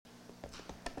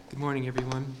Morning,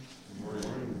 everyone. Good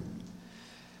morning.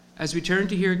 As we turn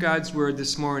to hear God's word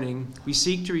this morning, we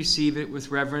seek to receive it with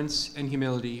reverence and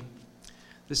humility.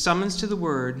 The summons to the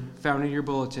word found in your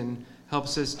bulletin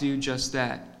helps us do just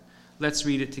that. Let's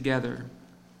read it together.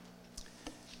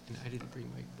 And I didn't bring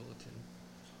my bulletin.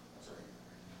 Sorry.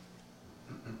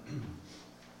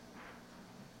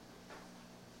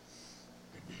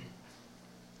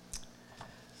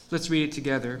 Let's read it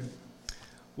together.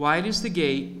 Wide is the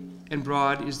gate, and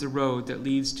broad is the road that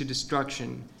leads to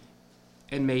destruction,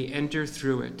 and may enter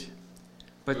through it.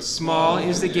 But small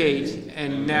is the gate,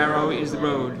 and narrow is the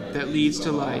road that leads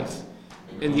to life,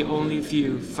 and the only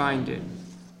few find it.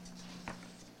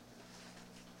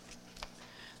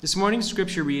 This morning's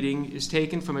scripture reading is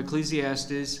taken from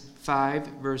Ecclesiastes 5,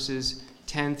 verses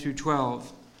 10 through 12.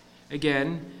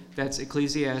 Again, that's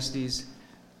Ecclesiastes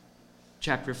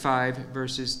chapter 5,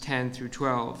 verses 10 through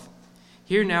 12.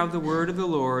 Hear now the word of the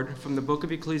Lord from the book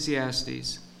of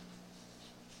Ecclesiastes.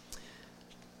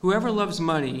 Whoever loves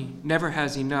money never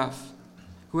has enough.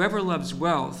 Whoever loves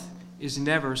wealth is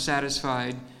never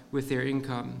satisfied with their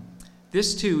income.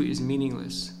 This too is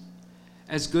meaningless.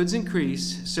 As goods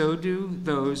increase, so do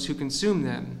those who consume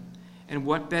them. And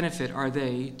what benefit are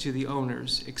they to the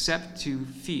owners, except to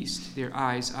feast their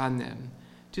eyes on them?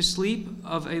 To sleep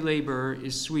of a laborer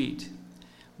is sweet,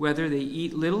 whether they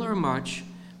eat little or much,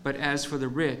 but as for the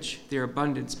rich, their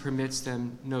abundance permits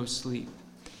them no sleep.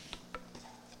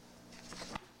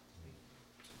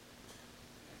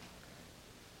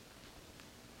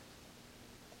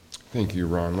 Thank you,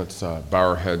 Ron. Let's bow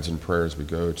our heads in prayer as we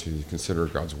go to consider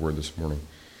God's word this morning.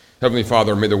 Heavenly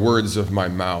Father, may the words of my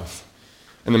mouth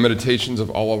and the meditations of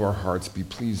all of our hearts be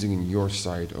pleasing in your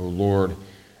sight, O Lord,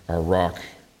 our rock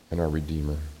and our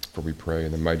redeemer. For we pray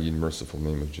in the mighty and merciful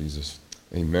name of Jesus.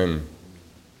 Amen.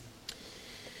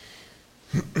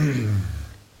 I'm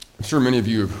sure many of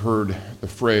you have heard the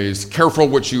phrase, careful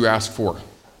what you ask for,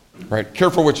 right?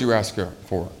 Careful what you ask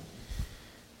for.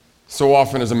 So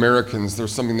often as Americans,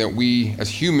 there's something that we, as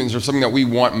humans, there's something that we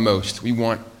want most. We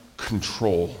want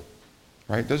control,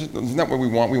 right? Isn't that what we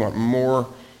want? We want more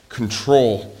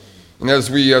control. And as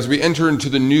we enter into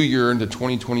the new year, into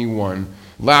 2021,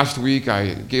 last week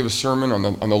I gave a sermon on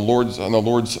the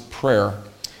Lord's Prayer.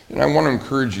 And I want to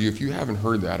encourage you, if you haven't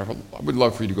heard that, I would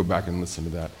love for you to go back and listen to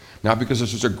that. Not because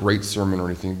it's just a great sermon or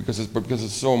anything, but because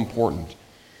it's so important.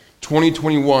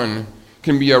 2021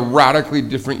 can be a radically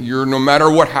different year, no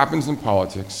matter what happens in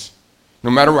politics,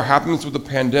 no matter what happens with the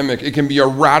pandemic. It can be a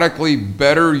radically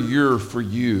better year for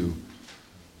you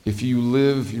if you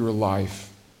live your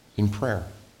life in prayer.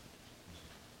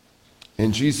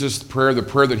 And Jesus' prayer, the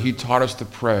prayer that he taught us to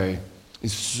pray,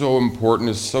 is so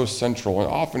important, is so central. And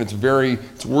often its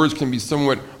words can be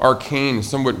somewhat arcane,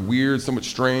 somewhat weird, somewhat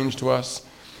strange to us.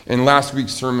 And last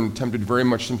week's sermon attempted very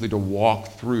much simply to walk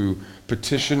through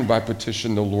petition by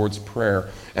petition the Lord's Prayer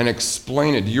and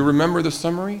explain it. Do you remember the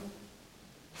summary?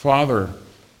 Father,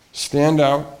 stand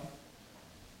out,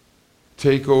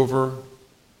 take over,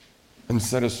 and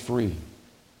set us free.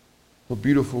 What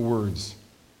beautiful words.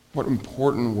 What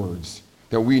important words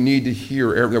that we need to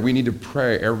hear, that we need to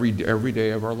pray every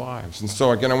day of our lives. And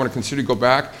so again, I want to consider to go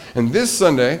back. And this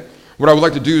Sunday, what I would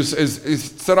like to do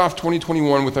is set off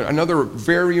 2021 with another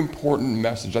very important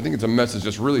message. I think it's a message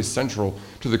that's really central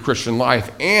to the Christian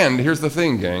life. And here's the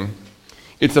thing, gang.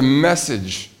 It's a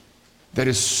message that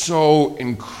is so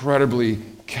incredibly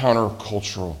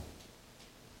countercultural.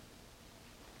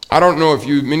 I don't know if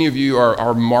many of you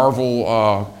are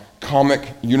Marvel comic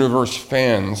universe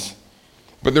fans,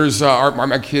 but there's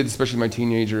my kids, especially my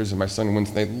teenagers and my son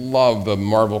Winston, they love the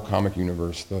Marvel comic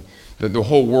universe, the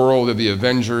whole world of the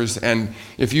Avengers. And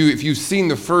if you've seen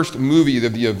the first movie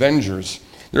of the Avengers,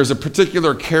 there's a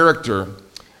particular character.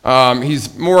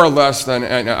 He's more or less than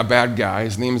a bad guy.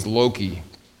 His name is Loki.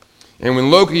 And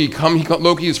when Loki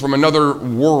is from another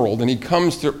world, and he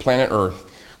comes to planet Earth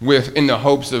in the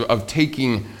hopes of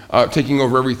taking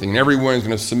over everything. And everyone is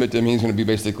going to submit to him. He's going to be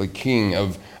basically king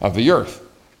of the earth.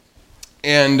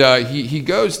 And he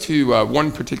goes to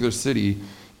one particular city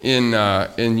in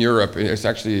Europe. It's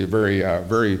actually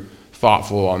very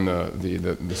thoughtful on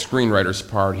the screenwriter's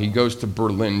part. He goes to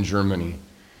Berlin, Germany.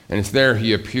 And it's there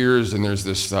he appears, and there's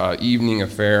this evening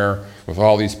affair with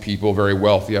all these people, very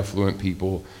wealthy, affluent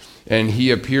people. And he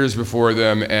appears before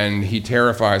them, and he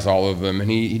terrifies all of them.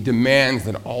 And he demands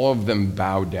that all of them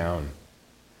bow down.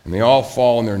 And they all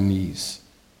fall on their knees.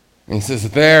 And he says,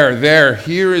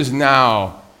 here is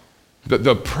now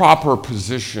the proper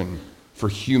position for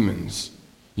humans.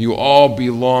 You all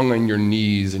belong on your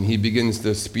knees. And he begins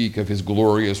to speak of his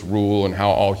glorious rule and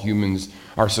how all humans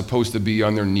are supposed to be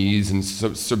on their knees and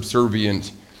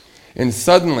subservient. And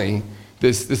suddenly,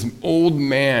 this old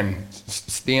man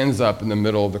stands up in the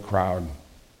middle of the crowd.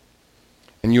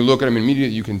 And you look at him,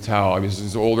 immediately you can tell. I mean, this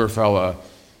is an older fella.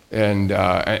 And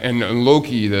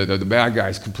Loki, the bad guy,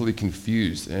 is completely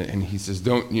confused. And he says,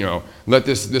 don't, let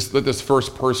this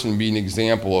first person be an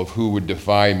example of who would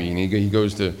defy me. And he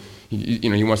goes to,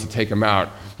 he wants to take him out.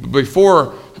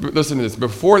 Listen to this,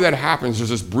 before that happens, there's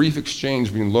this brief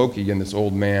exchange between Loki and this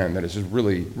old man that is just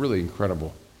really, really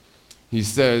incredible. He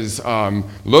says,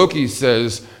 Loki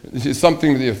says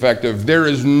something to the effect of, there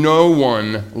is no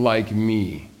one like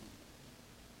me.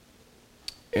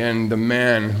 And the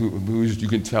man who you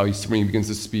can tell, when he begins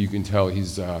to speak, you can tell he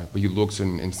looks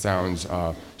and sounds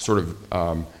sort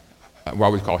of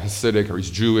what we call Hasidic, or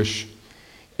he's Jewish.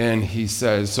 And he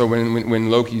says, so when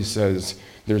Loki says,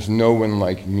 there's no one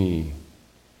like me,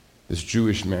 this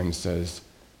Jewish man says,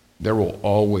 there will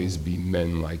always be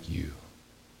men like you.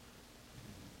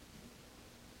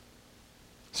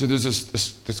 So there's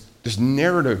this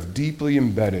narrative deeply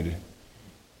embedded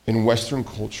in Western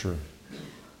culture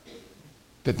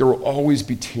that there will always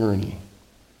be tyranny,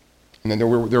 and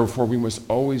that therefore we must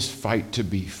always fight to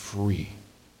be free.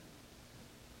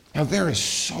 Now there is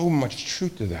so much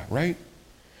truth to that, right?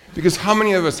 Because how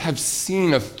many of us have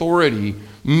seen authority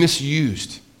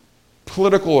misused?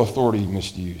 Political authority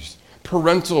misused,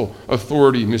 parental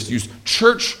authority misused,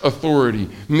 church authority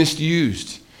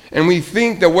misused. And we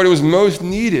think that what was most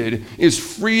needed is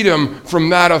freedom from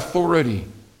that authority,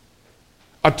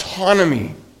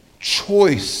 autonomy,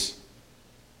 choice.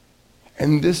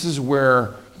 And this is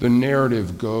where the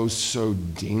narrative goes so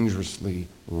dangerously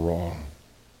wrong.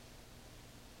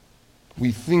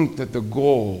 We think that the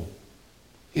goal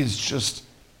is just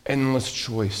endless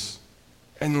choice,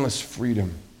 endless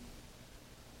freedom.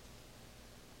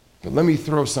 But let me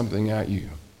throw something at you.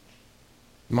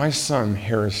 My son,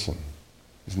 Harrison,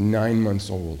 is 9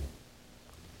 months old.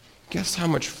 Guess how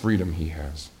much freedom he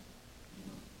has?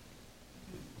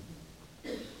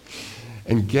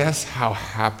 And guess how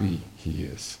happy he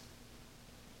is?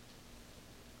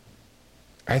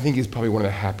 I think he's probably one of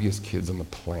the happiest kids on the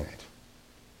planet.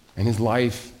 In his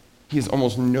life, he has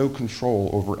almost no control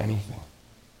over anything.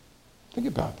 Think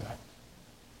about that.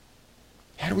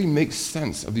 How do we make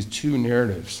sense of these two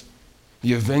narratives?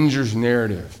 The Avengers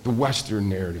narrative, the Western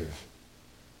narrative,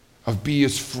 of be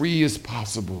as free as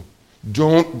possible.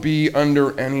 Don't be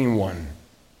under anyone.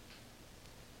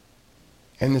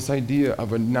 And this idea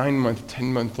of a 9-month,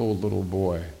 10-month-old little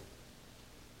boy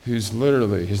who's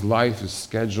literally, his life is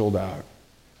scheduled out.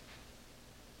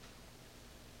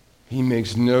 He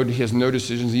has no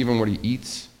decisions, even what he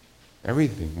eats,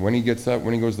 everything. When he gets up,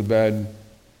 when he goes to bed,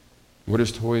 what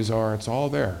his toys are, it's all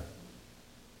there.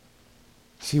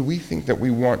 See, we think that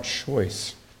we want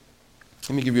choice.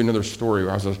 Let me give you another story.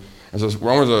 When I was in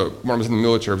the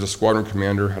military, I was a squadron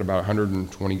commander, had about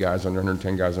 110 guys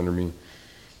under me.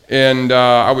 And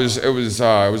I think it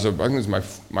was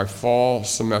my fall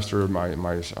semester of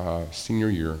my senior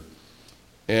year.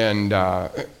 And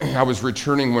I was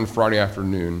returning one Friday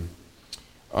afternoon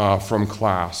from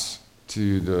class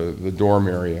to the dorm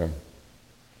area.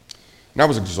 And I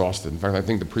was exhausted. In fact, I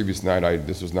think the previous night,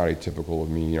 this was not atypical of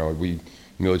me. We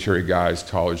military guys,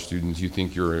 college students, you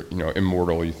think you're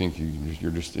immortal, you think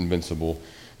you're just invincible.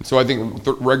 And so I think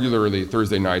regularly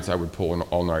Thursday nights I would pull an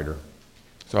all-nighter.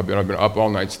 So I've been up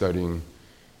all night studying,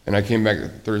 and I came back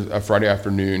Friday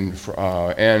afternoon,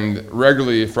 and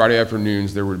regularly Friday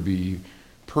afternoons there would be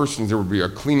a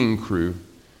cleaning crew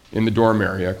in the dorm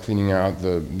area, cleaning out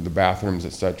the bathrooms,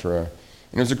 etc. And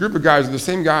there's a group of guys, the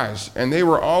same guys, and they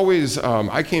were always,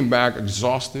 I came back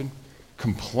exhausted,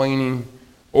 complaining,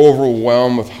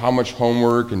 overwhelmed with how much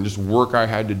homework and just work I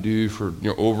had to do for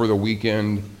over the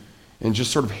weekend, and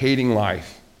just sort of hating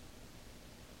life.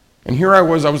 And here I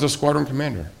was a squadron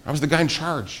commander. I was the guy in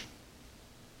charge.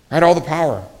 I had all the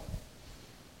power,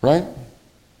 right?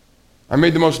 I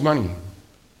made the most money.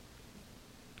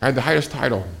 I had the highest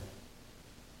title.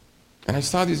 And I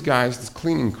saw these guys, this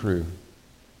cleaning crew,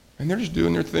 and they're just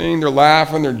doing their thing. They're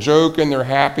laughing, they're joking, they're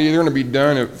happy. They're going to be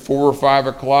done at 4 or 5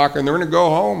 o'clock, and they're going to go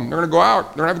home. They're going to go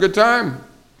out. They're going to have a good time.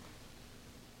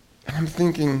 And I'm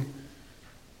thinking,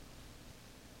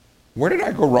 where did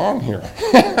I go wrong here?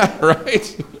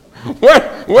 Right?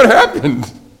 What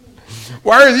happened?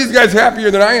 Why are these guys happier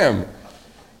than I am?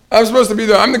 I'm supposed to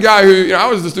be I'm the guy who, I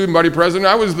was the student body president.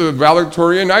 I was the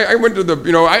valedictorian. I went to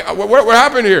what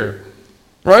happened here?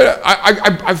 Right?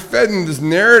 I fed in this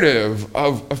narrative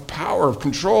of power, of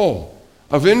control,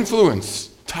 of influence,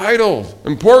 title,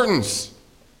 importance.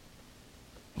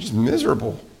 Just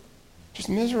miserable. Just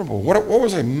miserable. What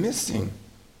was I missing?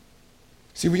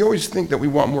 See, we always think that we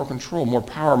want more control, more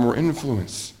power, more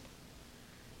influence.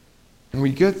 And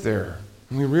we get there,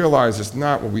 and we realize it's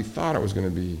not what we thought it was going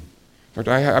to be. In fact,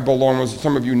 I belong, as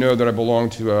some of you know, that I belong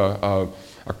to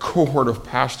a cohort of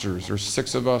pastors. There's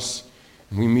 6 of us,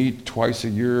 and we meet twice a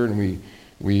year, and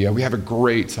we have a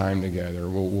great time together.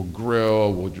 We'll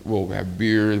grill, we'll have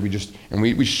beer,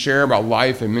 we share about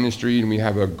life and ministry, and we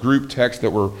have a group text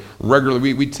that we're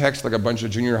regularly, we text like a bunch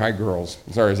of junior high girls.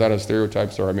 Sorry, is that a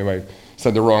stereotype? Sorry, maybe I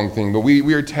said the wrong thing, but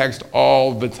we are text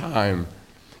all the time.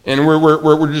 And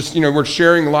we're just, we're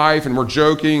sharing life, and we're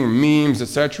joking, and memes,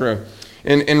 etc.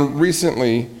 And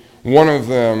recently, one of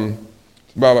them,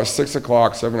 about 6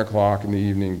 o'clock, 7 o'clock in the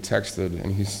evening, texted,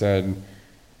 and he said,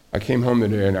 I came home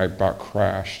today and I about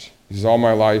crashed. He says, all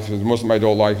my life, most of my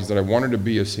adult life, he said, I wanted to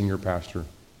be a senior pastor.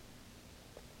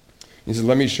 He said,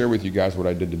 let me share with you guys what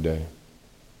I did today.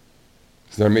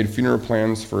 He said, I made funeral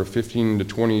plans for a 15 to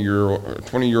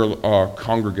 20-year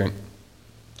congregant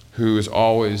who has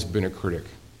always been a critic.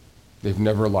 They've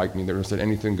never liked me. They've never said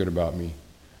anything good about me.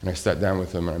 And I sat down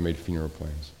with them and I made funeral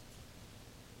plans.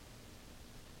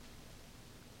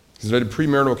 He said, I did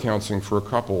premarital counseling for a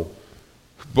couple,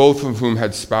 both of whom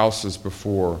had spouses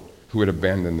before who had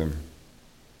abandoned them.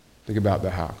 Think about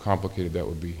how complicated that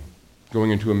would be,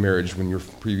 going into a marriage when your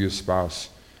previous spouse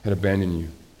had abandoned you.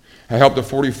 I helped a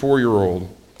 44-year-old,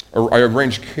 I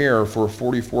arranged care for a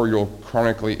 44-year-old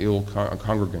chronically ill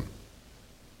congregant.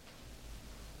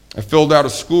 I filled out a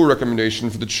school recommendation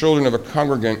for the children of a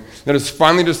congregant that has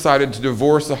finally decided to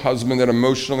divorce a husband that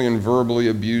emotionally and verbally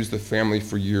abused the family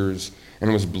for years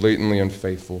and was blatantly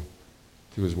unfaithful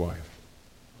to his wife.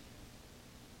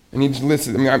 And he'd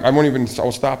listen,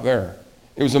 I'll stop there.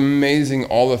 It was amazing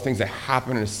all the things that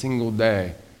happened in a single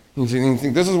day. And you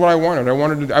think, this is what I wanted.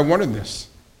 I wanted this.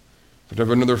 But I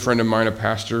have another friend of mine, a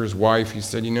pastor, his wife, he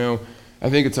said, I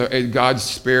think God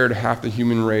spared half the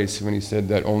human race when he said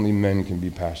that only men can be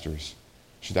pastors.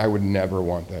 She said, I would never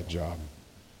want that job.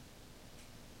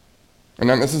 And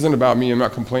this isn't about me. I'm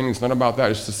not complaining. It's not about that.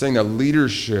 It's just saying that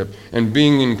leadership and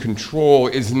being in control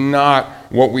is not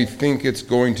what we think it's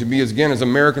going to be. As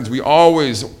Americans, we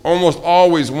almost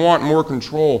always want more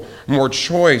control, more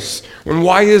choice. And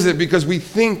why is it? Because we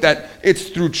think that it's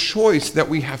through choice that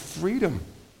we have freedom.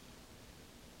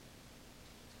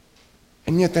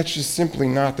 And yet that's just simply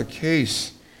not the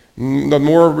case. The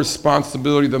more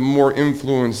responsibility, the more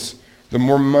influence, the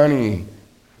more money,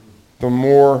 the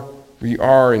more we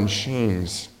are in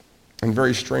chains. And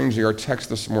very strangely, our text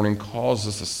this morning calls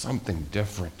us to something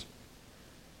different.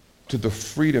 To the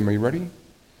freedom, are you ready?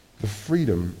 The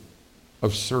freedom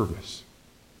of service.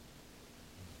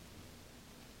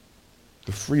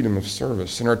 The freedom of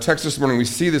service. In our text this morning, we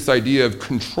see this idea of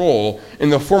control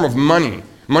in the form of money.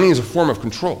 Money is a form of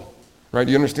control. Right?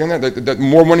 Do you understand that? That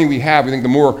more money we have, we think the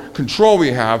more control we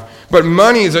have. But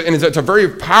money it's a very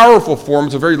powerful form.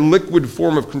 It's a very liquid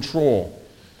form of control.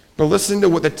 But listen to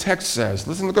what the text says.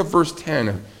 Look at verse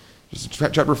 10,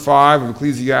 chapter 5 of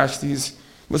Ecclesiastes.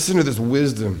 Listen to this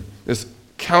wisdom, this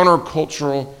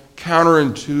countercultural,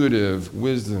 counterintuitive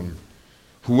wisdom.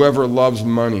 Whoever loves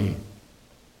money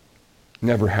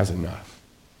never has enough.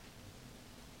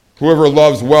 Whoever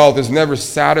loves wealth is never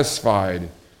satisfied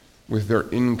with their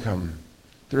income.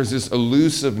 There's this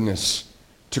elusiveness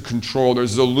to control.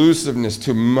 There's elusiveness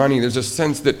to money. There's a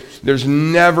sense that there's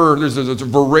a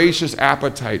voracious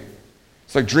appetite.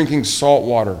 It's like drinking salt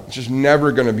water. It's just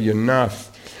never going to be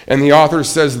enough. And the author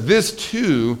says this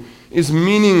too is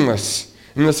meaningless.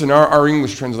 And listen, our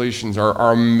English translations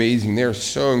are amazing. They are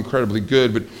so incredibly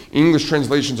good. But English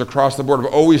translations across the board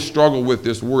have always struggled with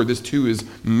this word. This too is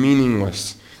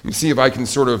meaningless. Let me see if I can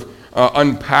sort of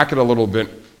unpack it a little bit.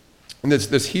 And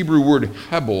this Hebrew word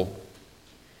hebel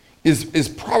is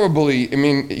probably,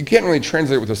 you can't really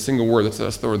translate it with a single word. That's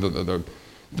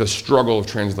the struggle of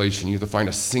translation. You have to find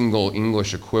a single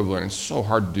English equivalent. It's so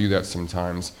hard to do that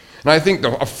sometimes. And I think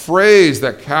a phrase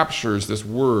that captures this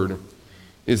word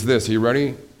is this. Are you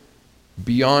ready?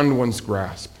 Beyond one's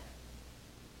grasp.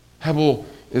 Hebel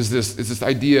is this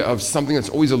idea of something that's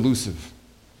always elusive,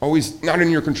 always not in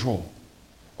your control,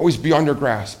 always beyond your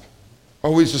grasp.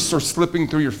 Always just sort of slipping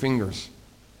through your fingers.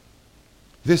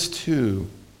 This too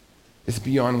is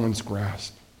beyond one's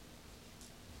grasp.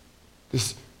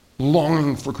 This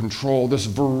longing for control, this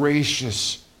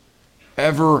voracious,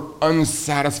 ever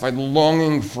unsatisfied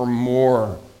longing for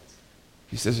more.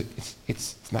 He says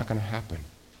it's not going to happen.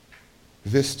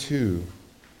 This too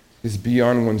is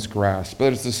beyond one's grasp.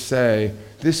 But it's to say,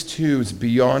 this too is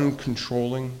beyond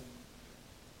controlling.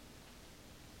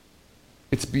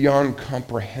 It's beyond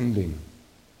comprehending.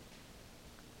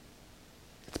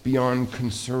 It's beyond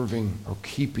conserving or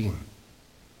keeping.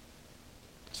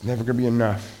 It's never going to be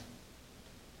enough.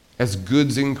 As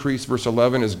goods increase, verse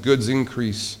 11, as goods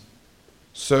increase,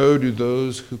 so do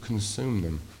those who consume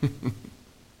them.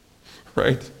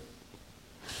 Right?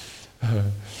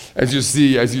 As you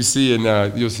see, and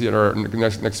you'll see at our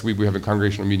next week we have a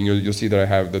congregational meeting. You'll see that I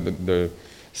have the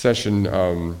session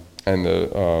and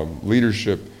the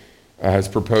leadership has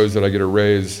proposed that I get a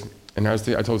raise. And I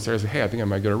told Sarah, I said, hey, I think I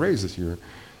might get a raise this year.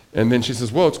 And then she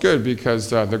says, well, it's good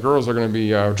because the girls are going to be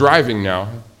driving now,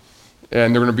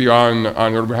 and they're going to be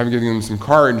we're giving them some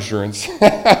car insurance.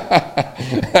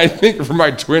 I think for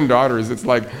my twin daughters, it's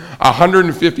like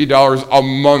 $150 a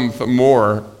month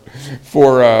more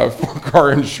for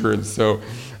car insurance. So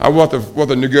I will have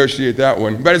to negotiate that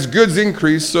one. But as goods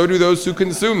increase, so do those who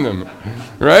consume them,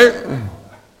 right?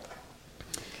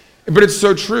 But it's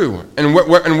so true. And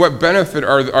what benefit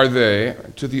are they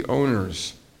to the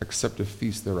owners except to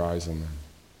feast their eyes on them?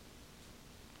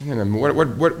 And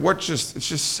it's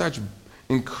just such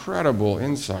incredible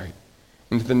insight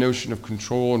into the notion of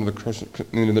control and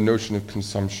into the notion of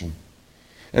consumption.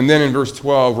 And then in verse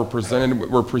 12,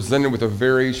 we're presented with a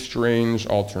very strange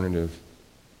alternative.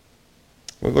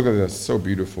 Well, look at this, so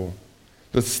beautiful.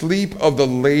 The sleep of the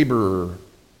laborer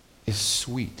is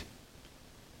sweet.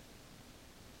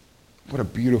 What a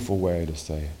beautiful way to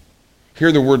say it.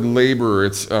 Here the word laborer,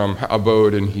 it's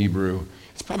abode in Hebrew.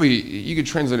 It's probably, you could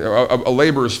translate it, a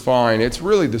laborer is fine. It's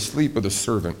really the sleep of the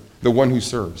servant, the one who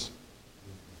serves.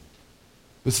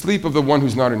 The sleep of the one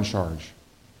who's not in charge.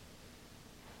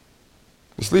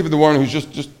 The sleep of the one who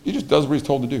just does what he's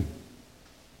told to do.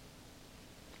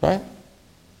 Right?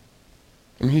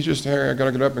 I mean, he's just, hey, I got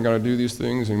to get up and got to do these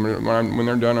things, and when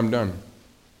they're done, I'm done.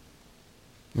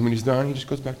 And when he's done, he just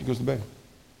goes back and goes to bed.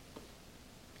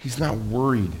 He's not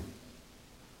worried.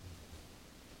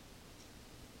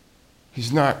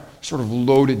 He's not sort of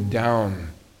loaded down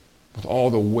with all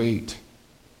the weight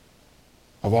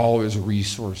of all of his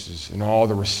resources and all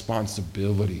the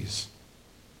responsibilities.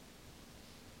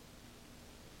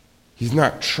 He's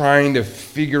not trying to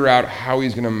figure out how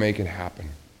he's going to make it happen.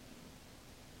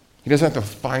 He doesn't have to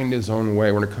find his own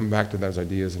way. We're going to come back to those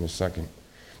ideas in a second.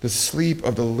 The sleep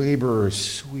of the laborer is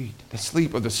sweet. The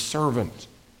sleep of the servant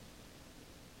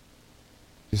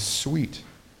is sweet,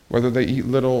 whether they eat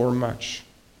little or much.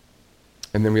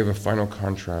 And then we have a final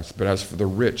contrast. But as for the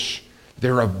rich,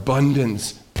 their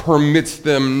abundance permits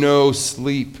them no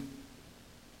sleep.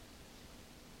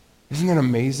 Isn't that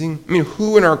amazing? I mean,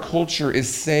 who in our culture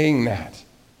is saying that?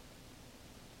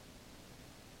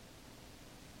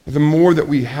 The more that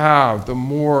we have, the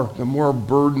more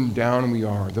burdened down we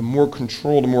are, the more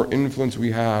control, the more influence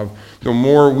we have, the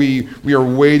more we are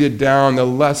weighted down, the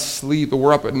less sleep,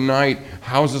 we're up at night.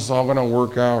 How's this all going to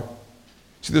work out?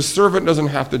 See, the servant doesn't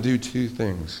have to do two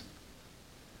things.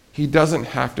 He doesn't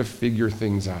have to figure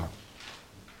things out.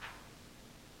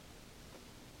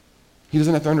 He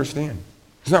doesn't have to understand.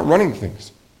 He's not running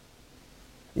things.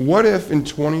 What if in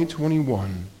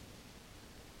 2021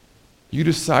 you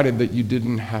decided that you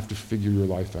didn't have to figure your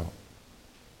life out?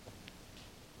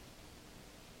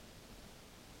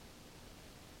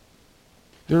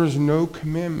 There is no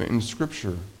commandment in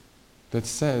Scripture that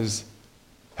says,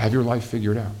 have your life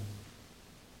figured out.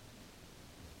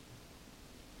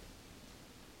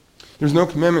 There's no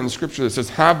commandment in Scripture that says,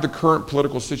 have the current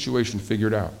political situation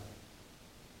figured out.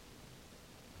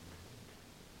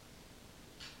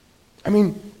 I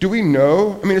mean, do we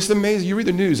know? I mean, it's amazing. You read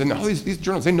the news, and all these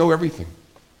journalists, they know everything.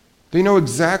 They know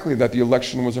exactly that the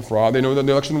election was a fraud. They know that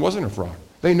the election wasn't a fraud.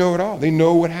 They know it all. They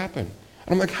know what happened.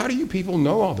 And I'm like, how do you people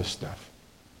know all this stuff?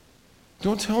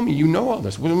 Don't tell me you know all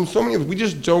this. Well, so many of us, we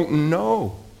just don't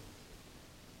know.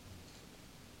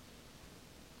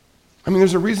 I mean,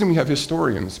 there's a reason we have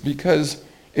historians, because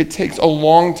it takes a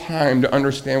long time to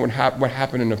understand what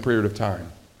happened in a period of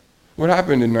time. What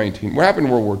happened in what happened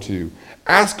in World War II?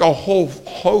 Ask a whole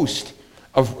host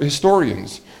of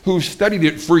historians who've studied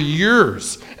it for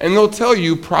years, and they'll tell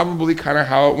you probably kind of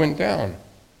how it went down.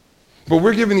 But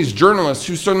we're given these journalists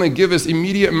who suddenly give us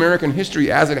immediate American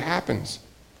history as it happens.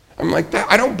 I'm like,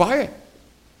 that, I don't buy it.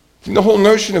 The whole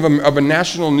notion of a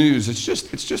national news, it's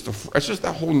just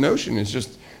that whole notion is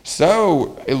just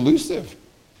so elusive.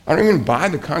 I don't even buy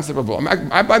the concept of,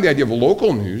 I buy the idea of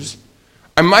local news.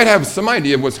 I might have some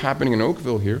idea of what's happening in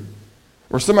Oakville here,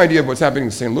 or some idea of what's happening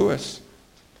in St. Louis.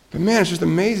 But man, it's just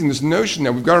amazing, this notion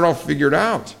that we've got it all figured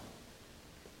out.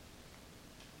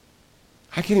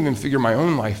 I can't even figure my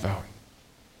own life out.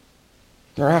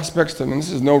 There are aspects to, and this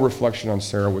is no reflection on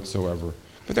Sarah whatsoever,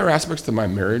 but there are aspects to my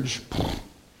marriage,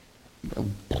 I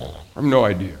have no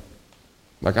idea.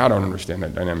 Like, I don't understand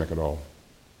that dynamic at all.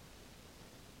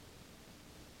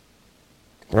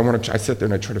 But I sit there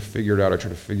and I try to figure it out, I try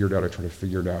to figure it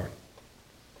out.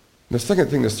 The second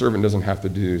thing the servant doesn't have to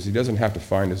do is he doesn't have to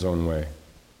find his own way.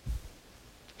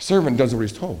 The servant does what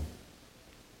he's told.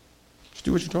 Just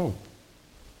do what you're told.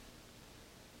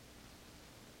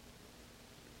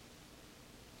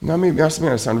 Now, maybe that's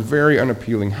going to sound very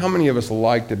unappealing. How many of us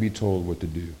like to be told what to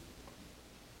do?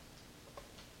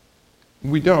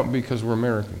 We don't, because we're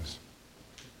Americans,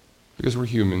 because we're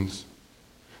humans.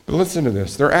 But listen to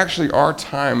this. There actually are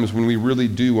times when we really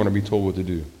do want to be told what to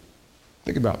do.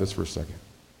 Think about this for a second.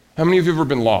 How many of you have ever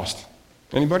been lost?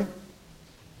 Anybody?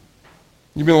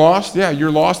 You've been lost? Yeah,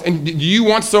 you're lost. And do you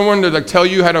want someone to tell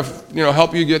you how to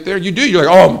help you get there? You do. You're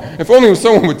like, oh, if only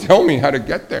someone would tell me how to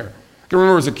get there. I can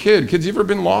remember as a kid. Kids, you ever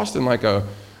been lost in like a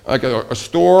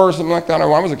store or something like that?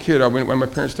 When I was a kid, when my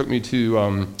parents took me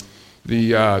to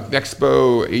the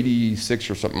Expo 86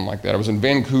 or something like that. I was in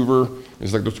Vancouver. It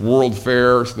was like this World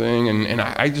Fair thing, and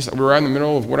we were out in the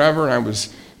middle of whatever, and I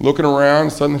was looking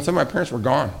around. Suddenly, some of my parents were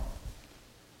gone.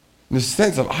 In the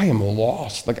sense of, I am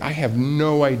lost. Like, I have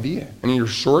no idea. And you're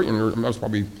short, and I would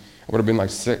have been like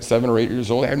 7 or 8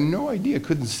 years old. I had no idea,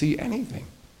 couldn't see anything.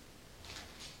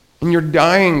 And you're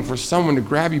dying for someone to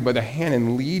grab you by the hand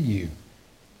and lead you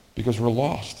because we're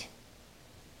lost.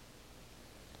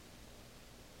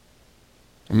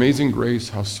 Amazing grace,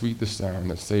 how sweet the sound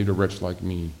that saved a wretch like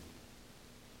me.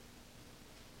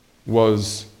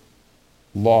 Was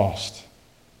lost,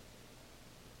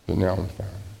 but now I'm found.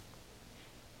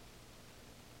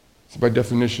 So by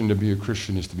definition, to be a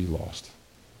Christian is to be lost.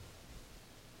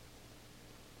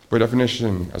 By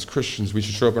definition, as Christians, we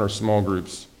should show up in our small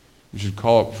groups. We should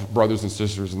call up brothers and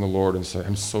sisters in the Lord and say,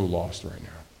 I'm so lost right now.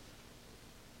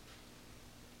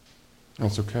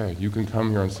 That's okay. You can come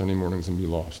here on Sunday mornings and be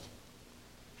lost.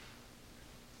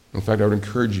 In fact, I would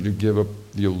encourage you to give up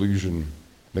the illusion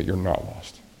that you're not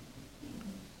lost.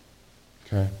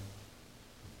 Okay?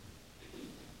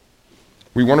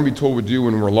 We want to be told what to do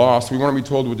when we're lost. We want to be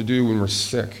told what to do when we're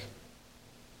sick.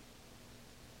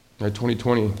 Right,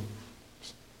 2020.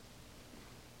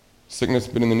 Sickness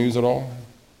been in the news at all?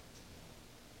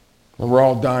 And we're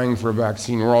all dying for a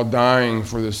vaccine. We're all dying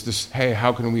for this, hey,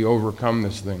 how can we overcome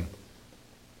this thing?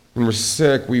 When we're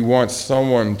sick, we want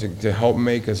someone to help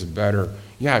make us better.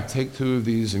 Yeah, take 2 of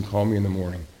these and call me in the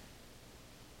morning.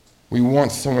 We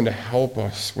want someone to help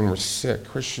us when we're sick.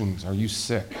 Christians, are you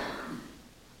sick?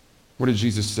 What did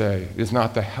Jesus say? It's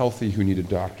not the healthy who need a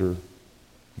doctor,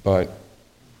 but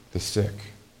the sick.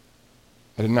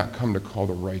 I did not come to call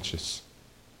the righteous.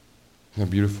 Isn't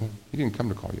that beautiful? He didn't come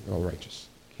to call you all righteous.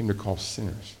 He came to call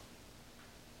sinners.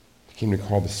 He came to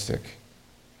call the sick.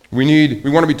 We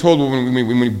want to be told when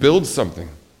we build something.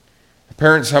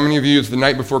 Parents, how many of you, it's the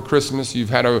night before Christmas, you've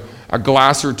had a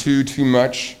glass or two too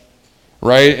much,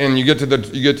 right? And you get to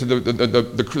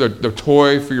the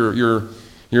toy for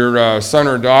your son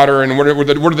or daughter, and what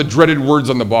are the dreaded words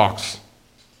on the box?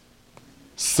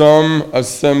 Some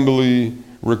assembly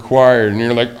required. And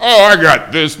you're like, oh, I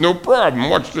got this, no problem.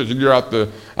 Watch this. I go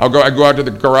out to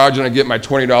the garage and I get my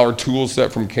 $20 tool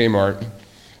set from Kmart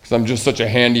because I'm just such a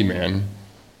handyman.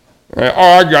 Right?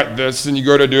 Oh, I got this, and you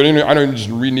go to do it. I don't just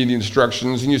read the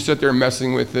instructions, and you sit there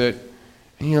messing with it,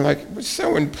 and you're like, would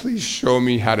someone please show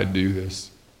me how to do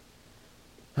this?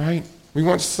 Right? We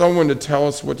want someone to tell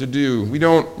us what to do.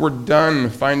 We're done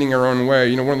finding our own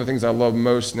way. One of the things I love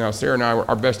most now, Sarah and I,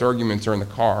 our best arguments are in the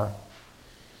car.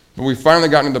 But we finally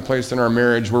gotten to the place in our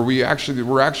marriage where we're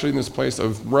actually in this place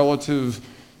of relative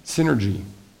synergy,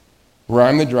 where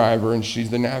I'm the driver and she's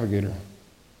the navigator.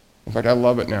 In fact, I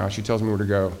love it now. She tells me where to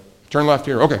go. Turn left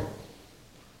here. Okay.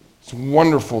 It's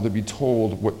wonderful to be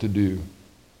told what to do.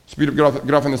 Speed up,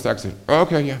 get off on this exit.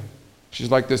 Okay, yeah. She's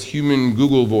like this human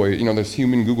Google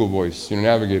voice,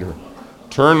 navigator.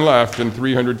 Turn left in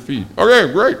 300 feet.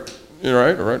 Okay, great. All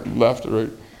right, left, all right.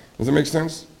 Does that make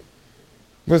sense?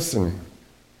 Listen.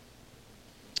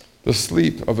 The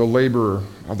sleep of the laborer,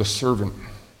 of the servant,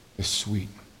 is sweet.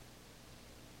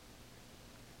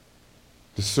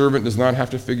 The servant does not have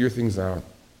to figure things out.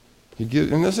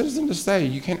 And this isn't to say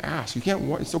you can't ask.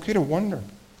 It's okay to wonder.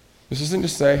 This isn't to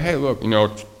say, hey, look,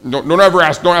 don't ever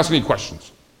ask. Don't ask any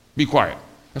questions. Be quiet.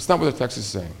 That's not what the text is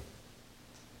saying.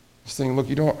 It's saying, look,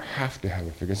 you don't have to have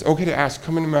it figured. It's okay to ask.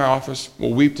 Come into my office.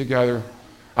 We'll weep together.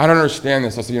 I don't understand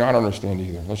this. I'll say, I don't understand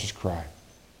either. Let's just cry.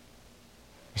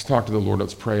 Let's talk to the Lord.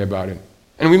 Let's pray about it.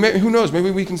 And who knows?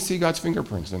 Maybe we can see God's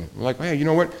fingerprints in it. We're like, hey, you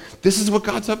know what? This is what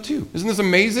God's up to. Isn't this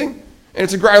amazing? And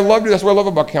it's I love it. That's what I love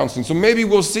about counseling. So maybe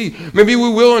we'll see. Maybe we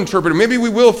will interpret it. Maybe we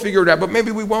will figure it out. But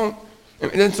maybe we won't.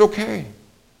 And it's okay.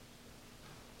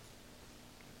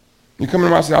 You come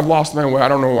in and say, I've lost my way. I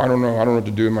don't know what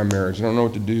to do in my marriage. I don't know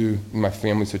what to do in my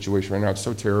family situation right now. It's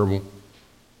so terrible.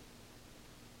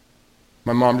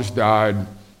 My mom just died.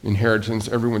 inheritance.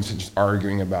 Everyone's just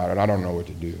arguing about it. I don't know what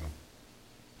to do.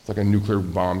 It's like a nuclear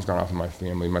bomb's gone off in my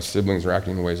family. My siblings are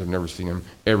acting in ways I've never seen them.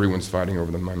 Everyone's fighting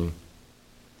over the money.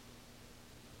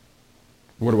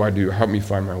 What do I do? Help me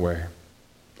find my way.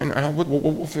 And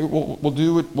we'll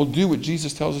do what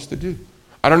Jesus tells us to do.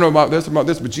 I don't know about this,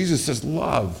 but Jesus says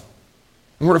love.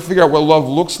 And we're to figure out what love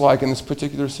looks like in this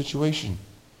particular situation.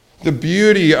 The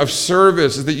beauty of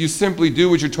service is that you simply do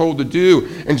what you're told to do.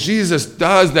 And Jesus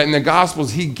does that in the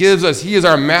Gospels. He gives us, he is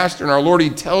our master and our Lord.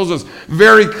 He tells us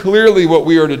very clearly what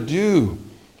we are to do.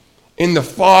 In the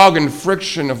fog and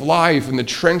friction of life, in the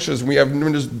trenches,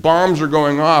 when just bombs are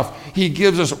going off, he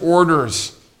gives us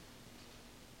orders.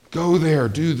 Go there,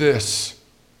 do this.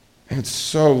 And it's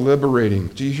so liberating.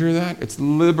 Do you hear that? It's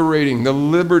liberating. The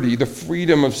liberty, the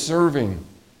freedom of serving.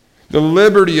 The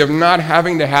liberty of not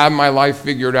having to have my life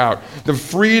figured out. The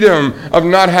freedom of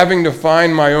not having to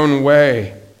find my own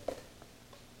way.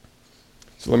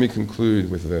 So let me conclude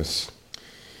with this.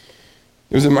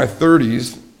 It was in my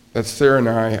 30s that Sarah and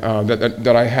I,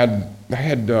 that I had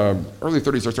early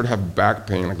 30s, I started to have back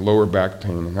pain, like lower back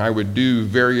pain. And I would do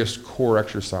various core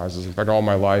exercises. In fact, all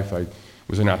my life I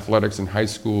was in athletics in high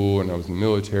school, and I was in the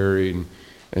military,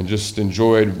 and just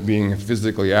enjoyed being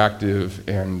physically active,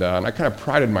 and I kind of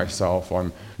prided myself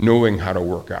on knowing how to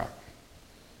work out.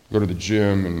 Go to the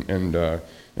gym, and I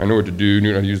know what to do,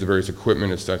 knew how to use the various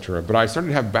equipment, etc. But I started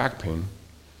to have back pain.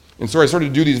 And so I started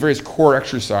to do these various core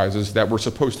exercises that were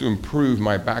supposed to improve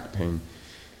my back pain.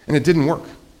 And it didn't work.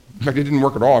 In fact, it didn't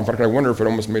work at all. In fact, I wonder if it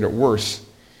almost made it worse.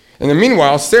 And then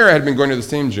meanwhile, Sarah had been going to the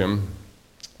same gym,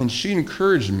 and she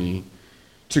encouraged me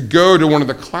to go to one of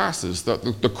the classes,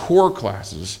 the core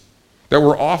classes that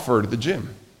were offered at the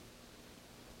gym.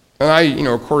 And I,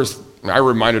 of course, I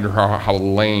reminded her how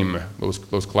lame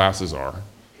those classes are.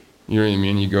 You know what I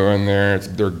mean? You go in there,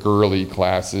 they're girly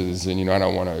classes, and I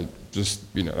don't want to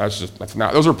that's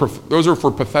not. Those are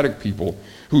for pathetic people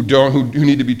who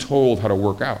need to be told how to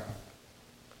work out.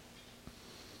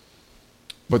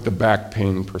 But the back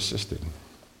pain persisted.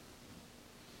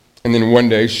 And then one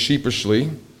day,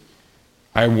 sheepishly,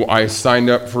 I signed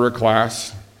up for a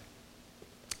class,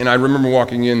 and I remember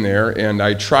walking in there, and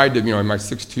I tried to, my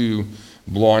 6'2"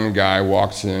 blonde guy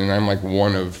walks in, and I'm like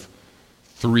one of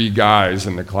 3 guys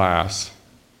in the class.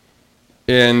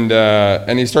 And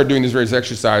he started doing these various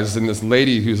exercises, and this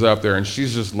lady who's up there, and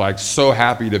she's just like so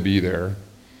happy to be there.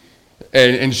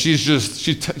 And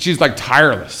she's like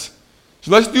tireless.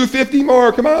 So let's do 50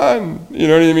 more, come on. You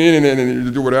know what I mean?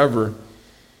 And do whatever.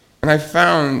 And I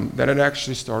found that it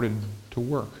actually started to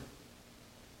work.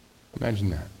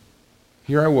 Imagine that.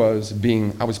 Here I was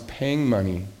paying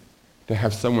money to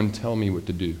have someone tell me what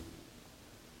to do.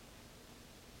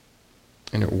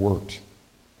 And it worked.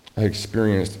 I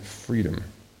experienced freedom.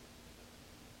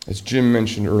 As Jim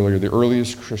mentioned earlier, the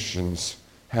earliest Christians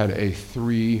had a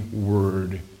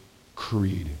 3-word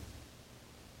creed,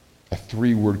 a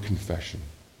 3-word confession.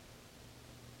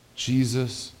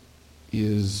 Jesus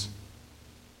is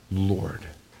Lord.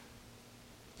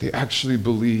 They actually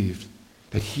believed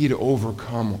that he had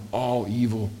overcome all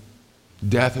evil,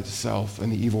 death itself,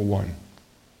 and the evil one.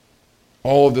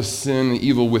 All of the sin and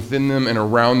evil within them and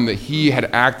around them, that he had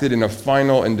acted in a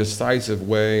final and decisive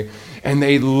way. And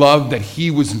they loved that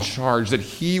he was in charge, that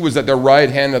he was at the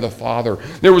right hand of the Father.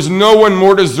 There was no one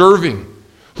more deserving.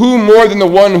 Who more than the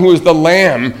one who is the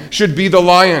lamb should be the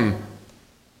lion?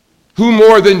 Who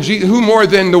more than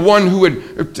the one who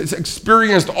had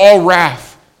experienced all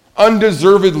wrath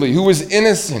undeservedly, who was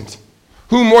innocent?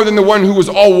 Who more than the one who was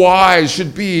all wise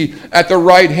should be at the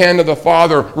right hand of the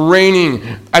Father, reigning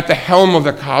at the helm of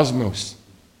the cosmos?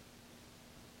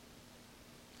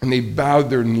 And they bowed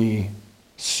their knee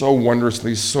so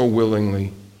wondrously, so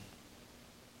willingly.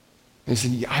 They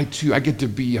said, yeah, I get to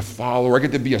be a follower. I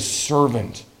get to be a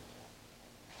servant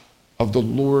of the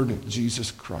Lord Jesus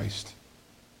Christ.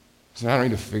 So I don't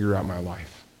need to figure out my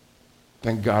life.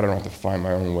 Thank God I don't have to find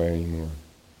my own way anymore.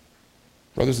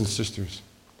 Brothers and sisters,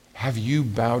 have you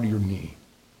bowed your knee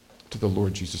to the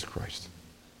Lord Jesus Christ?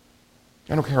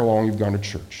 I don't care how long you've gone to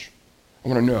church. I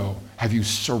want to know, have you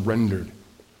surrendered?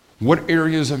 What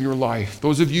areas of your life,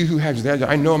 those of you who have,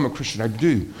 I know I'm a Christian, I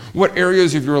do. What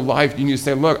areas of your life do you need to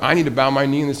say, look, I need to bow my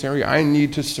knee in this area. I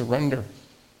need to surrender.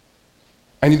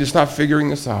 I need to stop figuring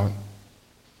this out.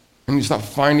 I need to stop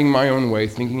finding my own way,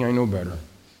 thinking I know better.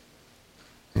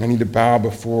 And I need to bow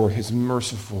before his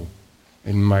merciful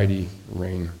and mighty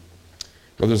reign.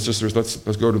 Brothers and sisters,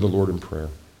 let's go to the Lord in prayer.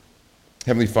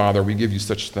 Heavenly Father, we give you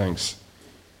such thanks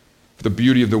for the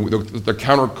beauty of the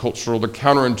countercultural, the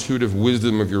counterintuitive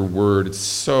wisdom of your word. It's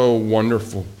so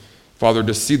wonderful. Father,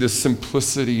 to see the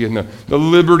simplicity and the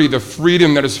liberty, the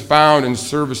freedom that is found in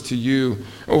service to you.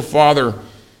 Oh, Father,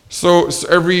 so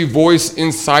every voice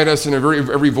inside us and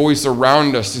every voice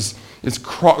around us is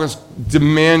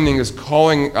demanding, is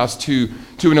calling us to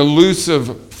an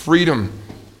elusive freedom,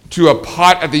 to a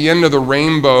pot at the end of the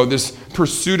rainbow, this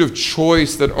pursuit of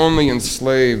choice that only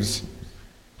enslaves.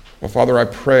 Well, Father, I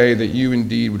pray that you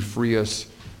indeed would free us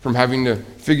from having to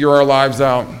figure our lives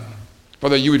out.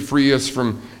 Father, you would free us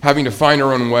from having to find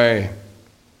our own way,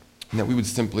 and that we would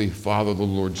simply follow the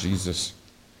Lord Jesus.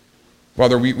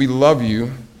 Father, we love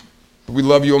you, but we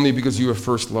love you only because you have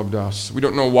first loved us. We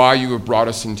don't know why you have brought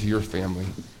us into your family.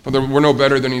 Father, we're no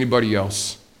better than anybody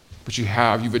else, but you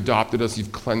have. You've adopted us.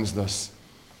 You've cleansed us.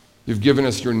 You've given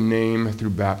us your name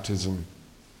through baptism,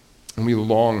 and we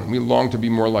long to be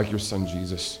more like your Son,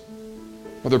 Jesus.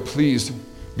 Father, please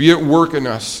be at work in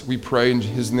us, we pray in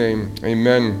his name.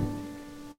 Amen.